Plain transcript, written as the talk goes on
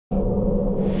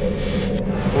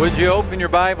Would you open your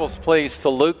Bibles, please, to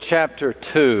Luke chapter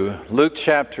 2. Luke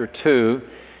chapter 2.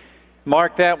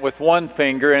 Mark that with one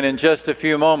finger, and in just a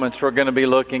few moments, we're going to be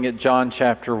looking at John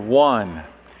chapter 1.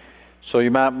 So you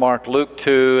might mark Luke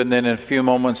 2, and then in a few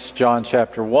moments, John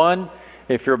chapter 1.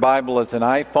 If your Bible is an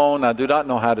iPhone, I do not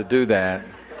know how to do that,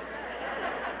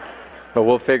 but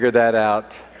we'll figure that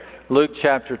out. Luke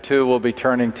chapter 2 we'll be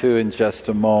turning to in just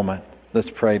a moment. Let's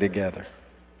pray together.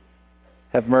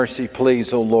 Have mercy,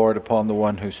 please, O Lord, upon the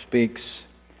one who speaks,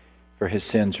 for his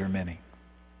sins are many.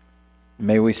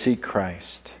 May we see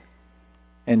Christ,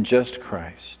 and just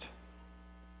Christ.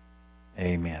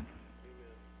 Amen.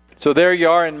 So there you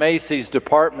are in Macy's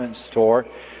department store.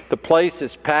 The place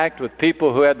is packed with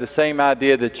people who had the same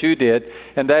idea that you did,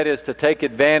 and that is to take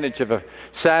advantage of a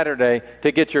Saturday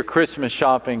to get your Christmas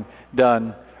shopping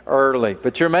done early.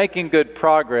 But you're making good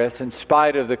progress in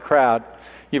spite of the crowd.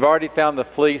 You've already found the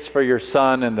fleece for your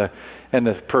son and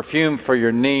the perfume for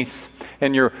your niece,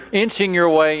 and you're inching your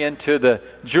way into the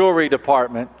jewelry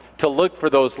department to look for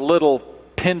those little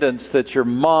pendants that your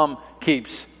mom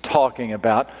keeps talking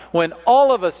about, when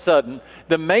all of a sudden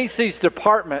the Macy's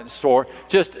department store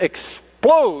just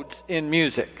explodes in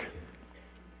music.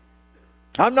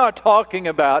 I'm not talking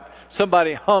about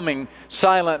somebody humming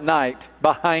Silent Night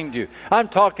behind you. I'm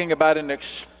talking about an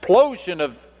explosion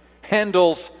of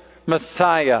Handel's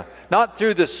Messiah, not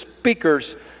through the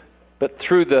speakers, but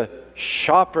through the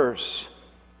shoppers.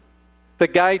 The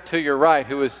guy to your right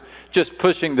who is just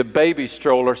pushing the baby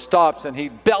stroller stops and he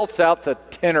belts out the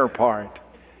tenor part.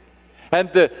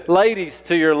 And the ladies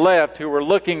to your left who were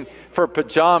looking for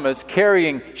pajamas,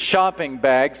 carrying shopping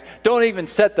bags, don't even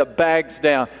set the bags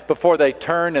down before they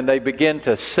turn and they begin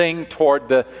to sing toward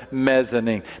the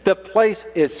mezzanine. The place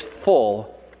is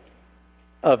full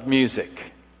of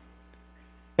music.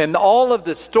 And all of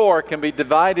the store can be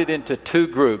divided into two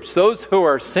groups. Those who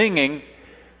are singing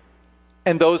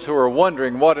and those who are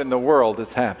wondering what in the world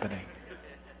is happening.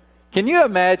 Can you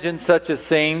imagine such a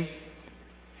scene?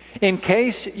 In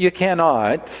case you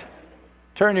cannot,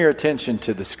 turn your attention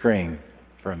to the screen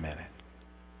for a minute.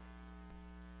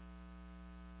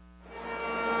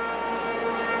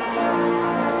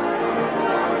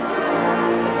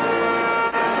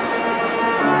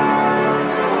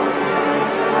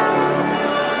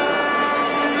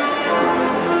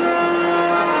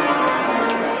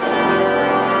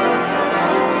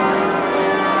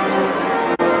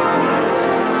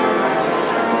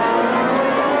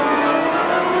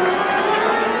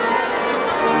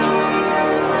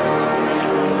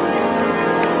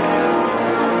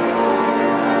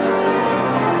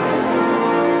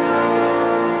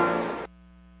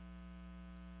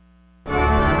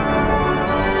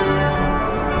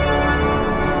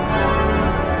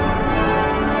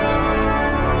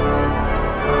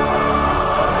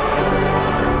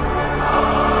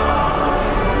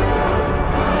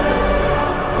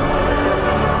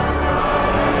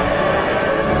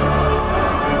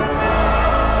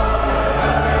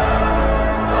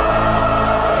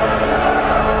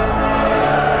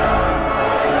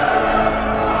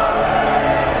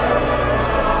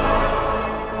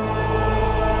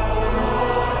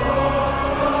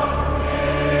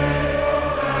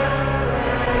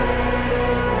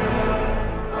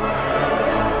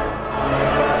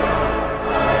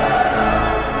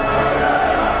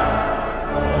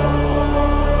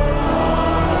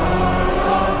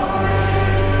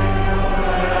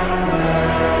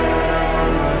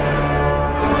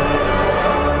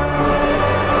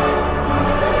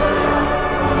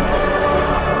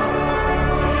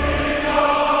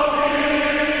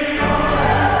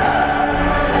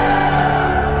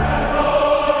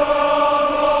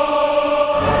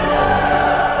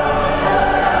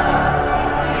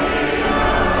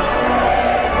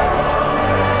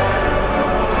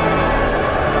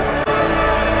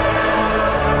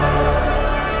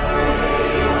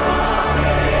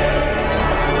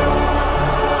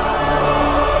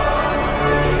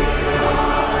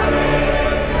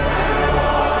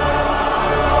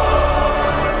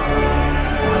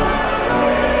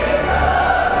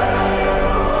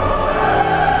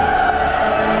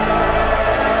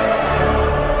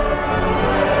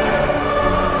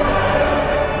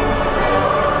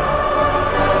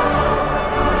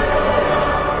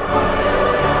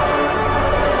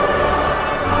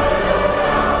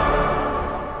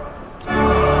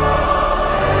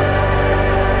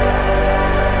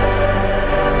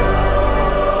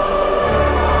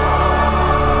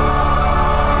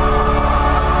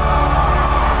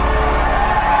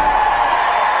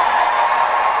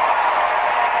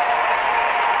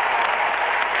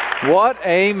 What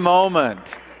a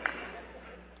moment.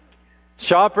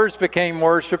 Shoppers became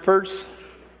worshipers.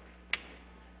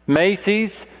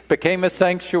 Macy's became a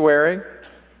sanctuary,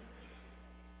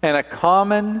 and a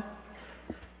common,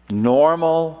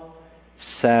 normal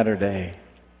Saturday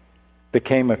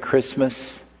became a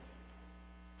Christmas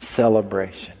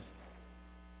celebration.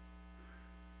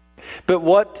 But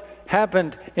what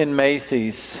happened in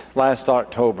Macy's last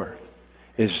October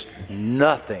is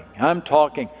nothing. I'm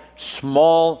talking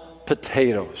small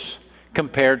potatoes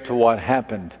compared to what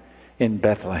happened in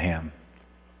Bethlehem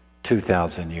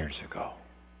 2,000 years ago.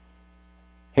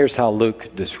 Here's how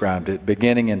Luke described it,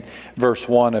 beginning in verse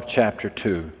 1 of chapter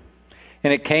 2.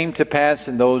 And it came to pass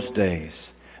in those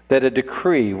days that a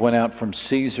decree went out from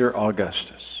Caesar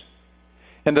Augustus,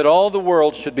 and that all the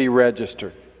world should be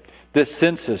registered. This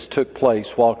census took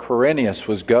place while Quirinius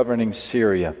was governing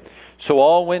Syria. So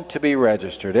all went to be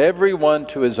registered, every one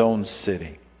to his own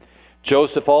city.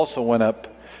 Joseph also went up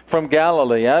from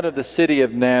Galilee, out of the city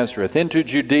of Nazareth, into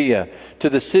Judea, to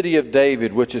the city of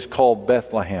David, which is called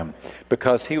Bethlehem,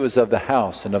 because he was of the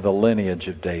house and of the lineage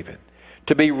of David,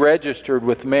 to be registered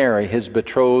with Mary, his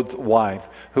betrothed wife,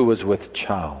 who was with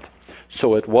child.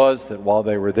 So it was that while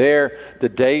they were there, the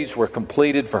days were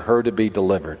completed for her to be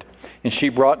delivered. And she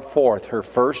brought forth her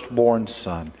firstborn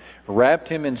son, wrapped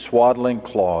him in swaddling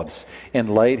cloths,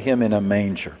 and laid him in a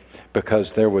manger,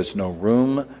 because there was no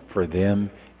room for them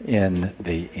in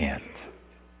the inn.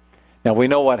 Now we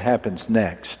know what happens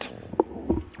next.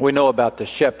 We know about the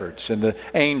shepherds and the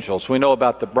angels. We know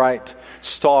about the bright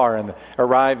star and the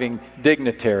arriving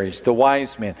dignitaries, the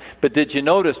wise men. But did you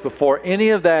notice before any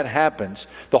of that happens,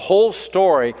 the whole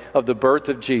story of the birth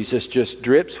of Jesus just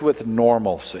drips with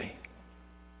normalcy?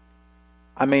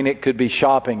 I mean, it could be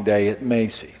shopping day at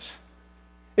Macy's.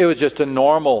 It was just a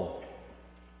normal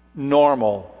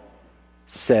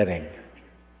setting.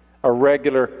 A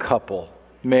regular couple,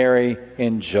 Mary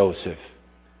and Joseph,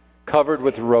 covered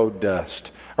with road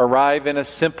dust, arrive in a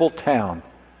simple town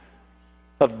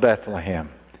of Bethlehem,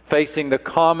 facing the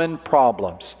common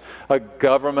problems: a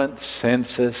government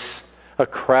census, a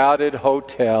crowded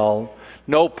hotel,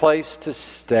 no place to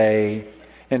stay,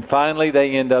 and finally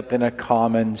they end up in a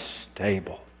common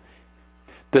stable.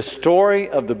 The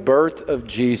story of the birth of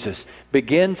Jesus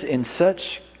begins in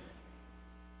such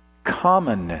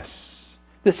commonness.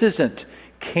 This isn't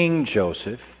King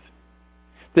Joseph.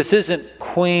 This isn't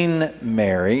Queen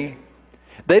Mary.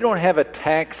 They don't have a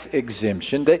tax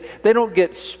exemption. They don't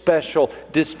get special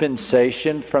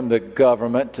dispensation from the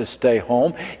government to stay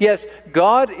home. Yes,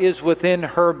 God is within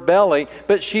her belly,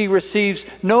 but she receives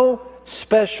no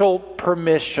special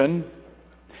permission.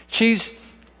 She's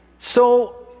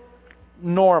so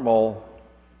normal.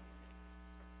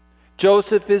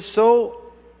 Joseph is so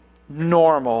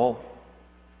normal.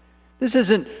 This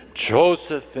isn't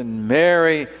Joseph and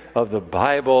Mary of the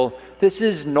Bible. This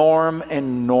is Norm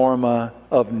and Norma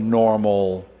of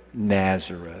normal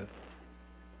Nazareth.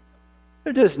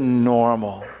 They're just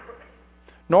normal.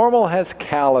 Normal has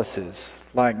calluses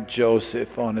like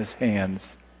Joseph on his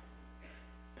hands.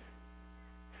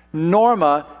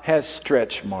 Norma has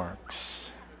stretch marks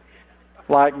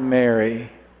like Mary.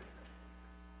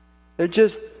 They're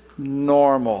just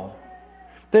normal.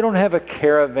 They don't have a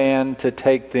caravan to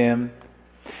take them.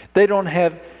 They don't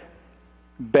have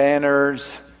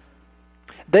banners.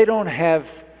 They don't have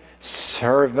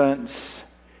servants.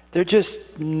 They're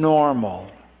just normal.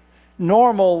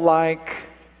 Normal like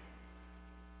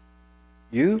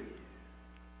you.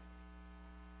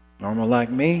 Normal like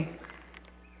me.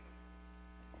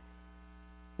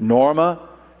 Norma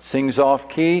sings off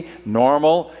key.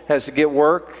 Normal has to get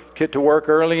to work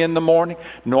early in the morning.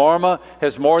 Norma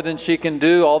has more than she can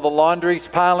do. All the laundry's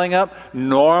piling up.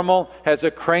 Normal has a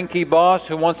cranky boss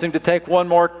who wants him to take one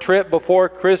more trip before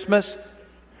Christmas.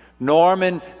 Norm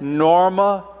and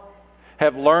Norma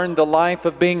have learned the life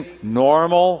of being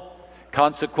normal.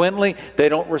 Consequently, they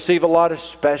don't receive a lot of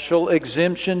special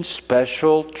exemptions,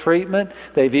 special treatment.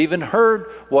 They've even heard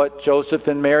what Joseph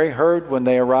and Mary heard when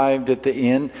they arrived at the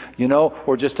inn. You know,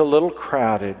 we're just a little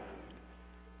crowded.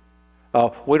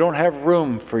 We don't have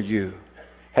room for you.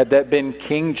 Had that been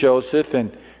King Joseph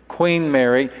and Queen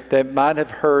Mary, they might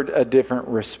have heard a different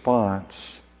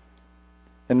response.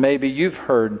 And maybe you've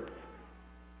heard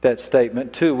that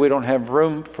statement too. We don't have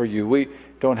room for you. We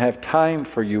don't have time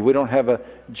for you. We don't have a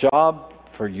job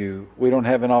for you. We don't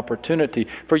have an opportunity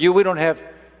for you. We don't have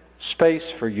space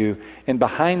for you. And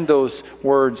behind those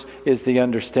words is the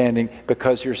understanding,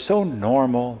 because you're so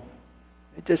normal,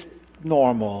 just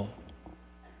normal.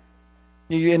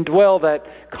 You indwell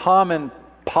that common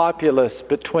populace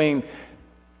between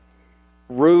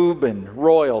rube and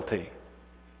royalty.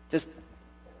 Just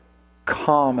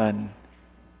common.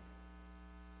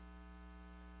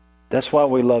 That's why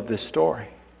we love this story.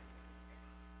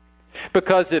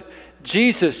 Because if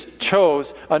Jesus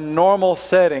chose a normal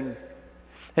setting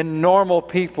and normal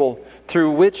people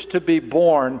through which to be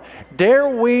born, dare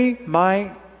we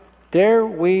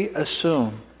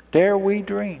assume, dare we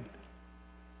dream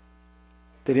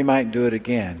that He might do it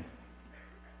again.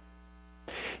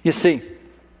 You see,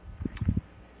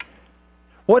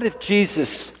 what if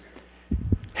Jesus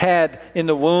had in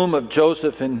the womb of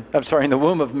in the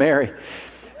womb of Mary.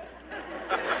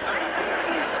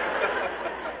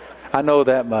 I know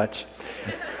that much.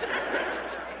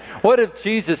 What if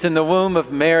Jesus in the womb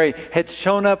of Mary had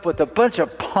shown up with a bunch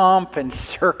of pomp and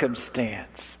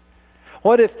circumstance?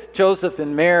 What if Joseph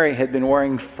and Mary had been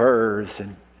wearing furs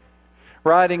and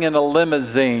riding in a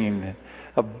limousine,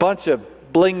 a bunch of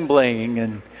bling bling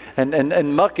and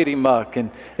muckety muck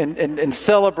and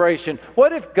celebration?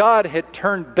 What if God had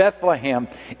turned Bethlehem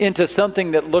into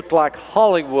something that looked like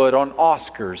Hollywood on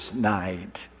Oscars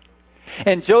night?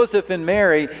 And Joseph and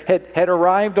Mary had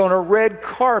arrived on a red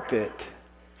carpet.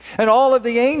 And all of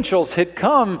the angels had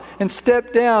come and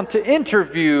stepped down to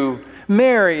interview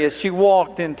Mary as she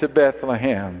walked into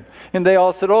Bethlehem. And they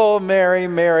all said, "Oh, Mary,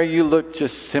 Mary, you look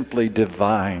just simply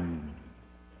divine."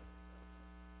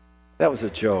 That was a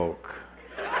joke.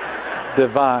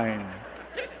 Divine.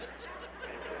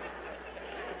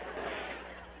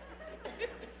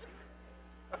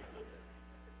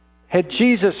 Had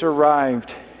Jesus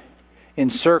arrived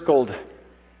encircled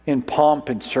in pomp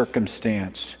and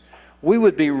circumstance, we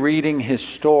would be reading His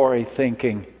story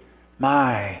thinking,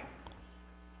 my,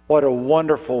 what a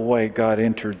wonderful way God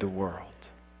entered the world.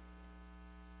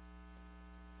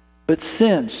 But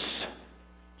since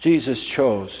Jesus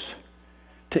chose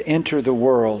to enter the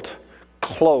world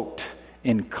cloaked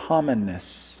in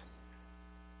commonness,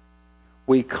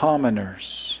 we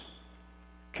commoners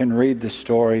can read the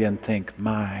story and think,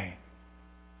 my,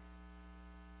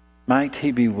 might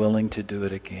He be willing to do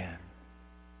it again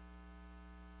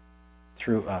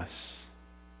through us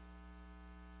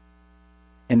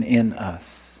and in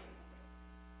us,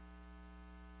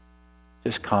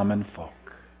 just common folk.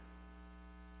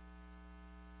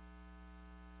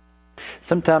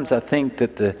 Sometimes I think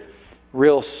that the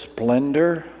real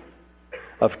splendor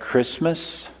of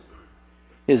Christmas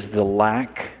is the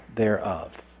lack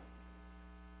thereof.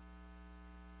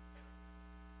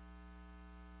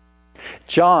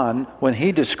 John, when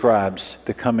he describes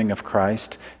the coming of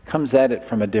Christ, comes at it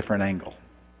from a different angle.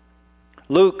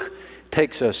 Luke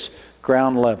takes us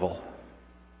ground level.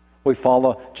 We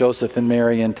follow Joseph and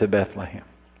Mary into Bethlehem.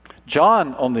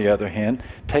 John, on the other hand,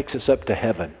 takes us up to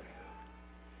heaven.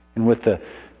 And with the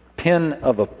pen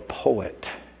of a poet,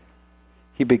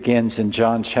 he begins in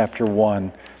John chapter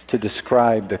 1 to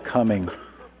describe the coming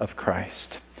of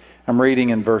Christ. I'm reading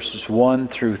in verses 1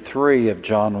 through 3 of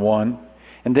John 1.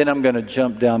 And then I'm going to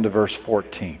jump down to verse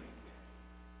 14.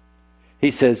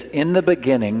 He says, "In the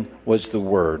beginning was the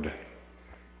Word.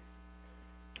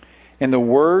 And the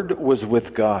Word was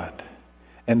with God.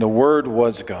 And the Word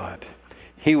was God.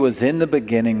 He was in the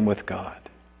beginning with God.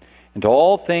 And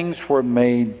all things were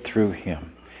made through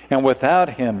Him. And without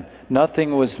Him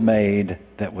nothing was made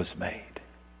that was made."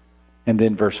 And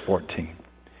then verse 14.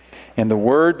 "And the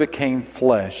Word became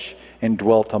flesh and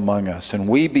dwelt among us. And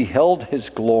we beheld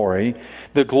His glory,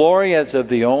 the glory as of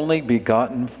the only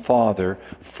begotten Father,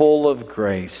 full of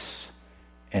grace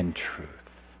and truth."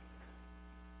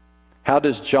 How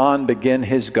does John begin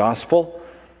his gospel?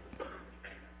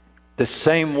 The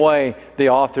same way the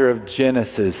author of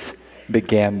Genesis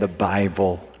began the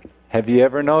Bible. Have you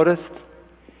ever noticed?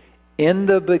 In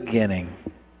the beginning.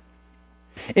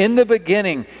 In the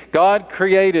beginning, God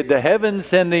created the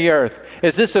heavens and the earth.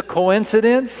 Is this a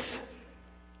coincidence?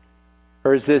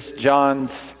 Or is this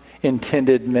John's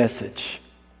intended message?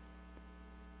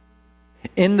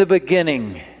 In the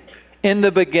beginning,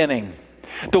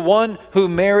 the one who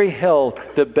Mary held,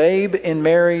 the babe in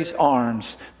Mary's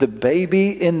arms, the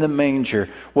baby in the manger,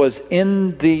 was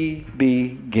in the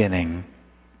beginning.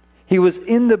 He was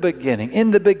in the beginning.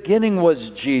 In the beginning was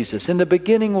Jesus. In the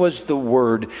beginning was the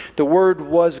Word. The Word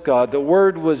was God. The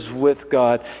Word was with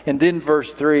God. And then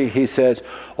verse 3, he says,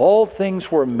 all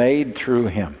things were made through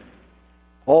Him.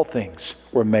 All things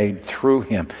were made through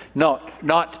Him.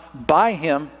 Not by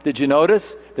Him. Did you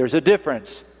notice? There's a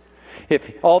difference.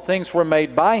 If all things were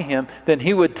made by Him, then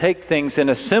He would take things and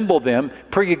assemble them,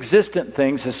 pre-existent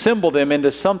things, assemble them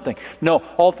into something. No,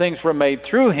 all things were made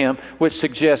through Him, which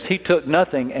suggests He took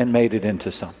nothing and made it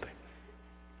into something.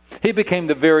 He became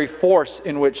the very force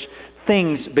in which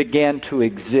things began to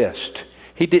exist.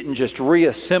 He didn't just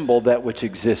reassemble that which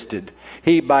existed.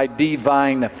 He, by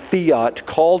divine fiat,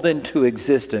 called into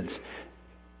existence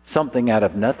something out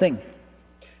of nothing.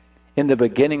 In the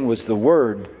beginning was the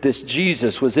Word. This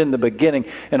Jesus was in the beginning,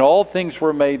 and all things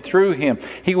were made through him.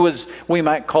 He was, we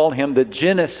might call him the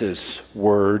Genesis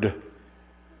Word.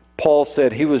 Paul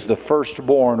said he was the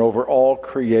firstborn over all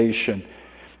creation.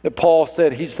 Paul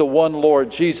said he's the one Lord,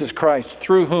 Jesus Christ,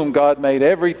 through whom God made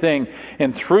everything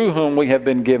and through whom we have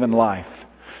been given life.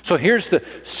 So here's the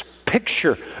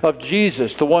picture of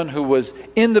Jesus, the one who was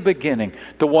in the beginning,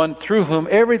 the one through whom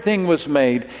everything was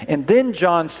made. And then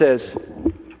John says,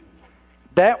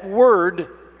 that Word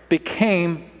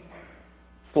became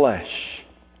flesh.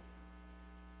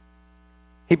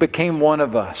 He became one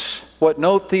of us. What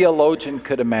no theologian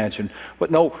could imagine,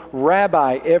 what no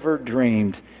rabbi ever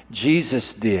dreamed,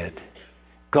 Jesus did.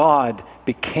 God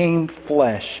became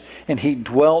flesh and he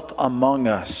dwelt among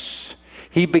us.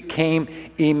 He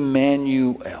became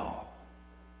Emmanuel,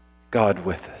 God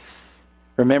with us.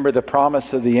 Remember the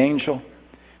promise of the angel?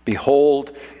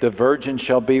 Behold, the virgin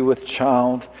shall be with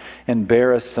child and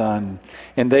bear a son,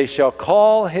 and they shall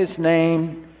call his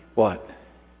name, what?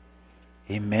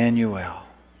 Emmanuel,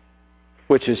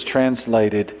 which is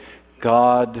translated,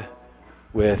 God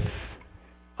with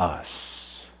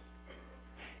us.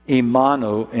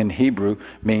 Imanu in Hebrew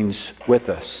means with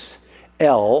us.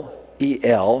 El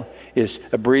is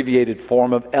abbreviated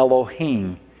form of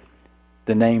Elohim,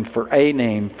 the name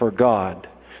for God.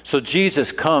 So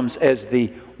Jesus comes as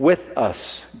the with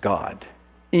us God.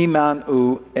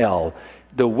 Immanuel,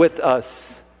 the with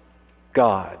us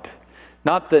God.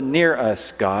 Not the near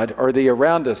us God or the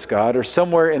around us God or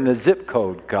somewhere in the zip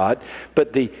code God,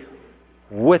 but the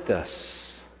with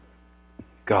us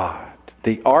God.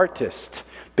 The artist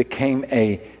became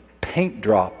a paint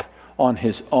drop on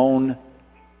his own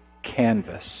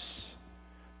canvas.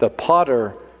 The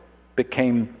potter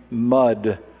became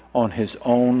mud on his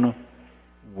own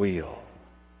wheel.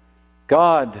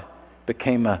 God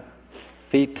became a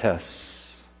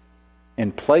fetus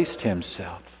and placed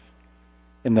himself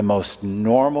in the most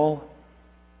normal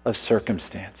of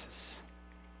circumstances,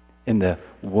 in the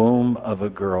womb of a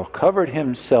girl, covered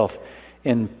himself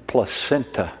in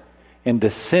placenta, and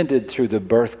descended through the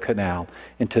birth canal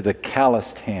into the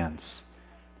calloused hands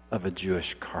of a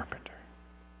Jewish carpenter.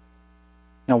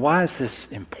 Now, why is this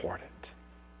important?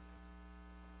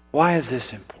 Why is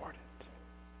this important?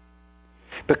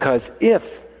 Because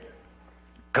if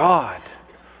God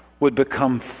would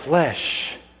become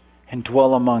flesh and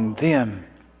dwell among them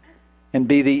and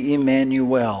be the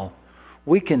Emmanuel,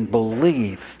 we can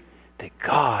believe that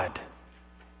God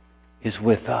is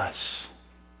with us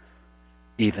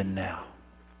even now.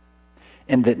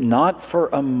 And that not for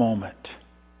a moment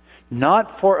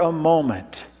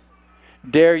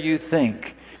dare you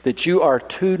think that you are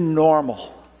too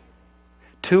normal,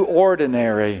 too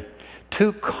ordinary,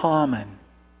 too common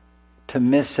to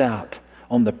miss out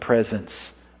on the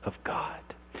presence of God.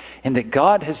 And that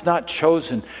God has not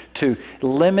chosen to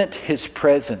limit his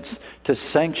presence to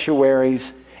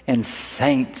sanctuaries and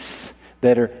saints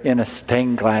that are in a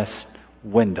stained glass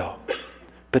window.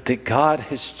 But that God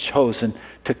has chosen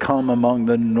to come among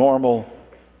the normal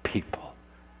people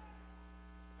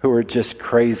who are just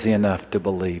crazy enough to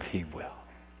believe he will.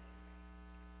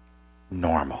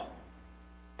 Normal.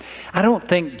 I don't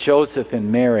think Joseph and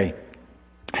Mary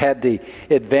had the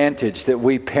advantage that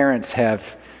we parents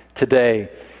have today,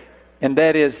 and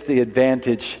that is the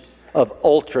advantage of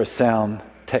ultrasound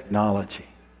technology.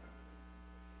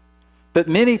 But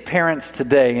many parents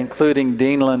today, including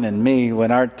Deanlin and me,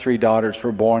 when our 3 daughters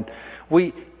were born,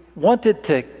 we wanted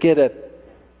to get an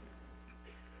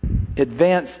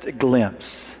advanced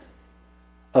glimpse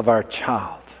of our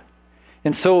child.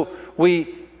 And so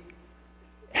we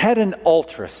had an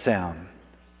ultrasound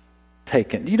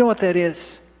taken. You know what that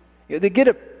is? They get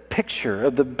a picture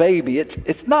of the baby.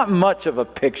 It's not much of a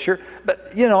picture,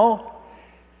 but you know,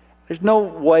 there's no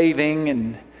waving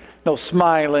and no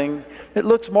smiling. It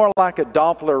looks more like a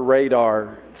Doppler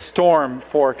radar storm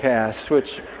forecast,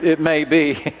 which it may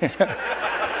be.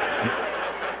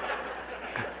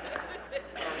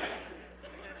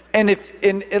 And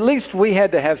at least we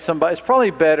had to have somebody. It's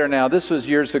probably better now. This was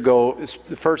years ago. It's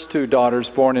the first 2 daughters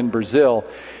born in Brazil.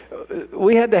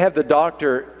 We had to have the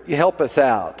doctor help us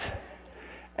out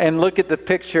and look at the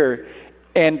picture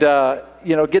and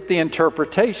get the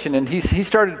interpretation. And he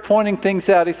started pointing things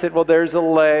out. He said, well, there's a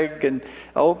leg, and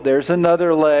oh, there's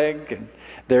another leg, and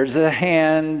there's a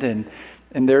hand, and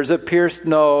there's a pierced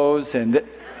nose, and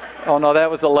oh no,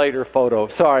 that was a later photo.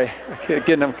 Sorry,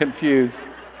 getting them confused.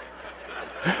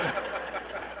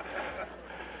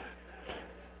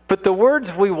 But the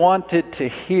words we wanted to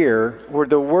hear were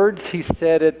the words he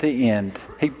said at the end.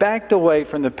 He backed away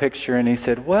from the picture and he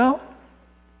said, well,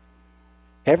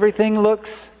 everything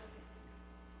looks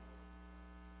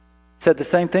Said the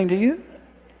same thing to you?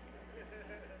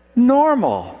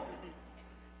 Normal.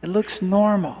 It looks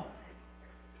normal.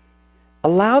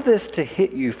 Allow this to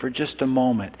hit you for just a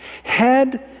moment.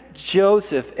 Had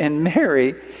Joseph and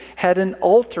Mary had an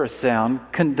ultrasound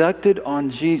conducted on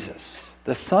Jesus,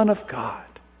 the Son of God,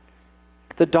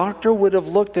 the doctor would have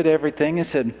looked at everything and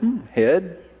said,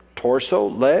 head, torso,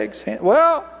 legs, hand.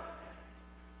 Well,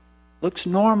 looks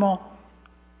normal.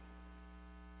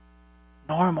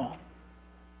 Normal.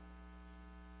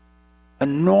 A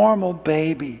normal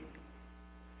baby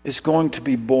is going to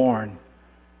be born.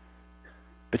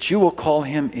 But you will call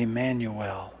him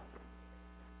Emmanuel,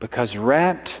 because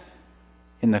wrapped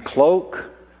in the cloak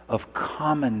of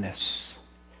commonness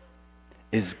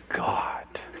is God.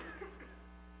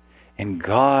 And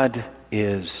God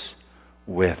is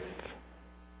with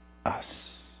us.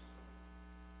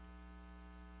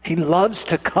 He loves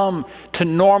to come to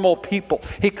normal people.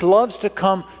 He loves to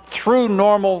come through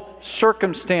normal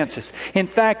circumstances. In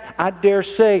fact, I dare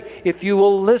say, if you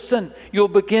will listen, you'll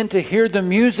begin to hear the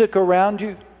music around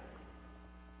you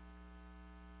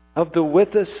of the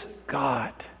with us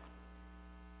God.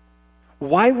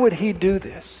 Why would He do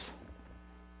this?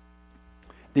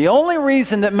 The only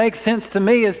reason that makes sense to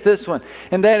me is this one,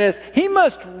 and that is, He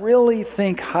must really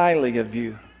think highly of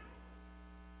you.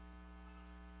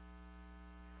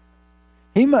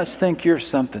 He must think you're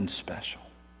something special.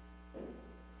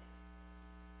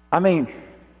 I mean,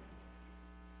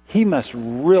 He must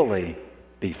really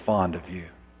be fond of you.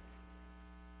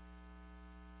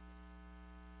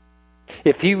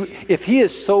 If he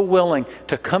is so willing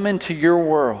to come into your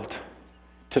world,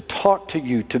 to talk to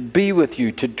you, to be with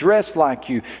you, to dress like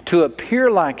you, to appear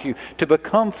like you, to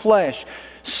become flesh,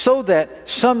 so that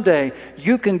someday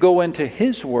you can go into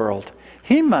His world,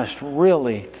 He must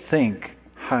really think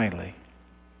highly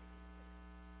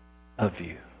of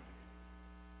you.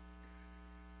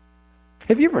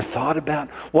 Have you ever thought about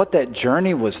what that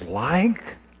journey was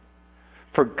like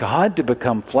for God to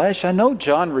become flesh? I know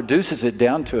John reduces it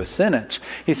down to a sentence.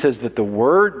 He says that the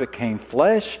Word became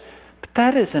flesh, but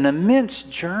that is an immense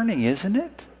journey, isn't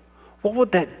it? What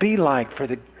would that be like for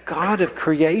the God of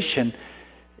creation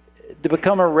to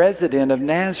become a resident of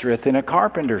Nazareth in a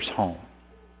carpenter's home?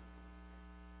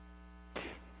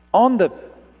 On the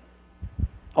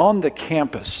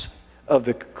campus of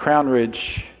the Crown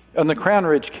Ridge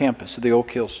campus of the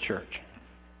Oak Hills Church,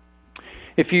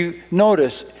 if you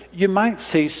notice, you might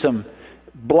see some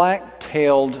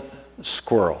black-tailed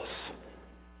squirrels.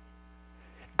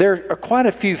 There are quite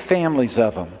a few families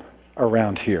of them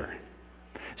around here.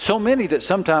 So many that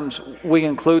sometimes we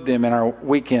include them in our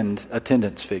weekend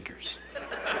attendance figures.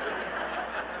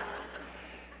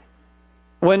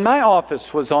 When my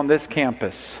office was on this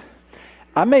campus,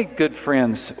 I made good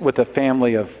friends with a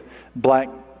family of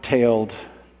black-tailed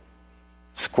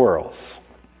squirrels.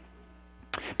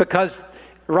 Because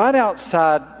right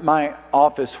outside my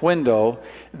office window,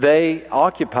 they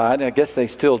occupied, I guess they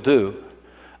still do,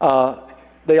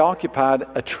 they occupied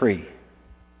a tree.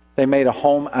 They made a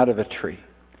home out of a tree.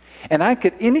 And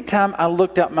anytime I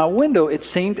looked out my window, it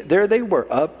seemed there they were,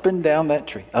 up and down that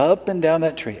tree, up and down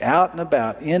that tree, out and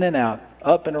about, in and out,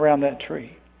 up and around that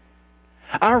tree.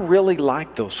 I really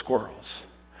liked those squirrels.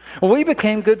 We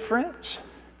became good friends.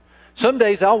 Some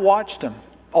days I watched them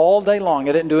all day long.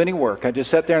 I didn't do any work. I just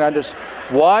sat there and I just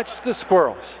watched the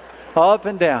squirrels up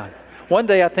and down. One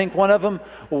day I think one of them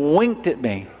winked at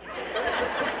me.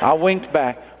 I winked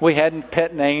back. We hadn't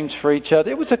pet names for each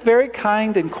other. It was a very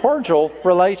kind and cordial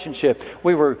relationship.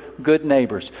 We were good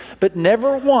neighbors. But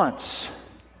never once,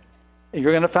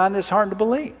 you're going to find this hard to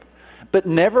believe, but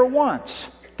never once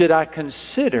did I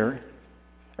consider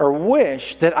or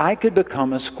wish that I could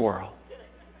become a squirrel.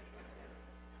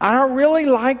 I really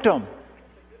liked them.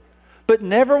 But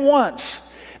never once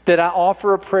did I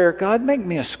offer a prayer, God, make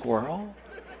me a squirrel.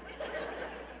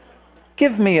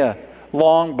 Give me a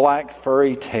long black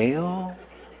furry tail.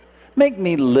 Make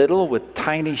me little with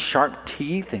tiny sharp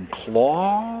teeth and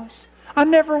claws. I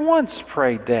never once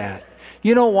prayed that.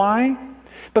 You know why?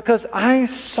 Because I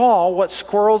saw what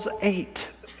squirrels ate.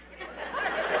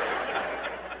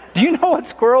 Do you know what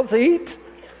squirrels eat?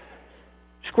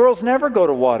 Squirrels never go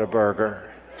to Whataburger.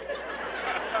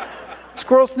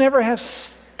 Squirrels never have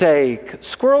steak.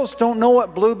 Squirrels don't know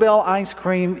what Bluebell ice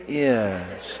cream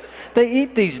is. They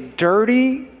eat these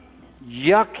dirty,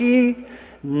 yucky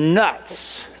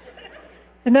nuts.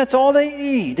 And that's all they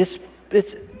eat.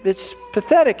 It's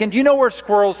pathetic. And do you know where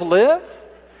squirrels live?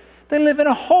 They live in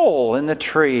a hole in the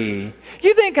tree.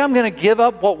 You think I'm going to give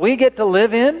up what we get to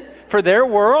live in for their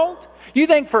world? You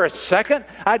think for a second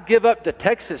I'd give up the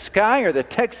Texas sky or the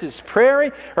Texas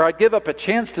prairie, or I'd give up a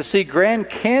chance to see Grand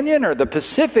Canyon or the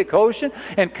Pacific Ocean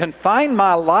and confine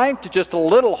my life to just a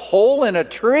little hole in a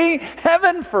tree?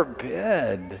 Heaven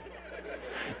forbid.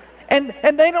 And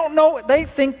they don't know, they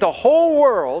think the whole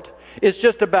world is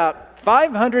just about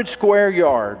 500 square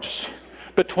yards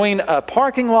between a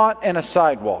parking lot and a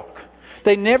sidewalk.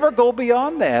 They never go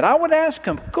beyond that. I would ask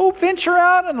them, go venture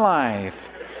out in life.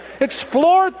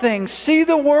 Explore things, see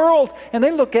the world. And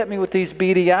they look at me with these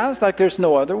beady eyes like there's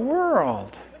no other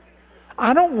world.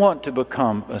 I don't want to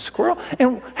become a squirrel.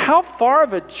 And how far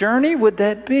of a journey would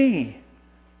that be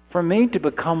for me to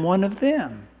become one of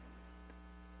them?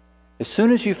 As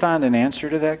soon as you find an answer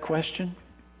to that question,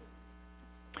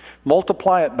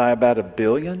 multiply it by about 1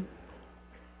 billion,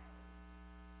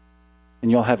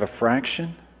 and you'll have a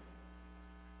fraction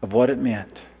of what it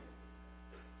meant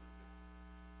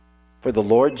for the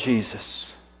Lord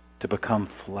Jesus to become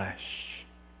flesh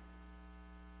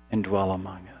and dwell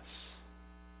among us.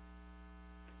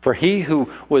 For he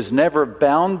who was never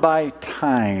bound by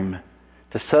time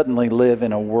to suddenly live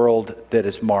in a world that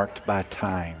is marked by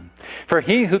time. For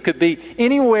he who could be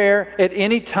anywhere at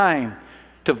any time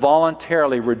to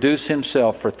voluntarily reduce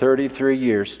himself for 33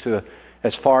 years to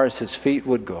as far as his feet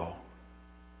would go.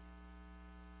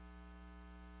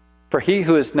 For he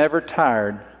who is never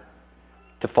tired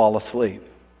to fall asleep.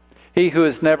 He who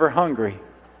is never hungry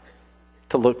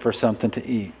to look for something to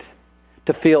eat.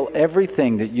 To feel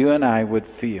everything that you and I would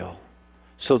feel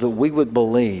so that we would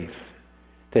believe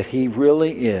that he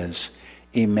really is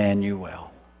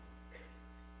Emmanuel.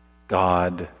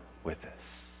 God with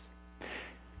us.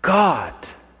 God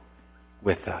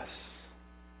with us.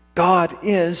 God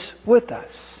is with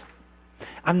us.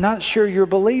 I'm not sure you're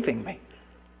believing me.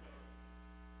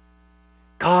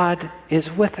 God is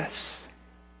with us.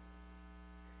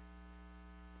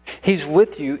 He's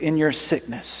with you in your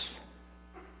sickness.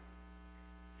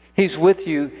 He's with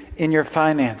you in your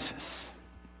finances.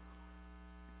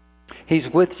 He's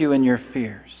with you in your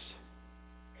fears.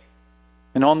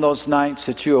 And on those nights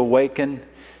that you awaken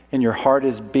and your heart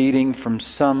is beating from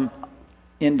some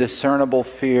indiscernible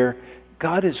fear,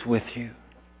 God is with you.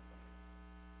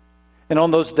 And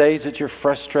on those days that you're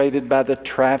frustrated by the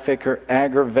traffic or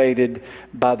aggravated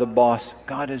by the boss,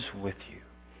 God is with you.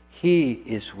 He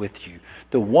is with you.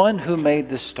 The one who made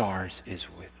the stars is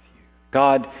with you.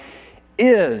 God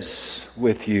is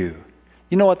with you.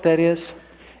 You know what that is?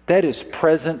 That is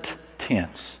present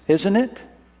tense, isn't it?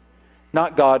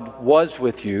 Not God was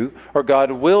with you, or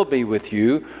God will be with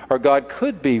you, or God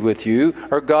could be with you,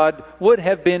 or God would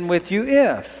have been with you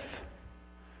if.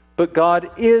 But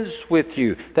God is with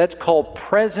you. That's called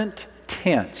present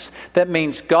tense. That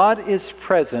means God is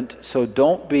present, so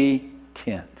don't be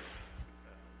tense.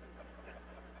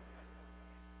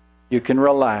 You can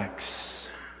relax.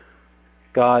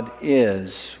 God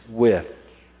is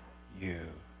with you,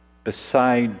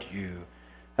 beside you,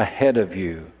 ahead of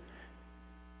you,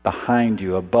 behind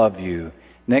you, above you.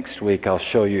 Next week I'll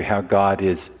show you how God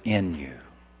is in you.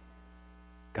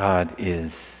 God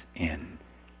is in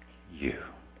you.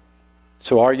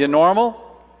 So are you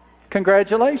normal?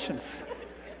 Congratulations.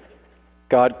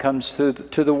 God comes to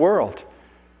the world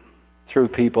through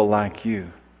people like you.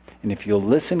 And if you'll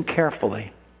listen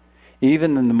carefully,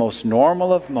 even in the most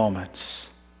normal of moments,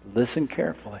 listen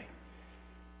carefully,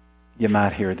 you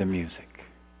might hear the music.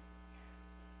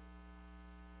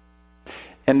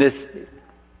 And this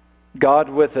God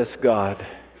with us God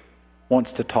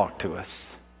wants to talk to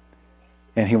us.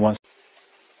 And he wants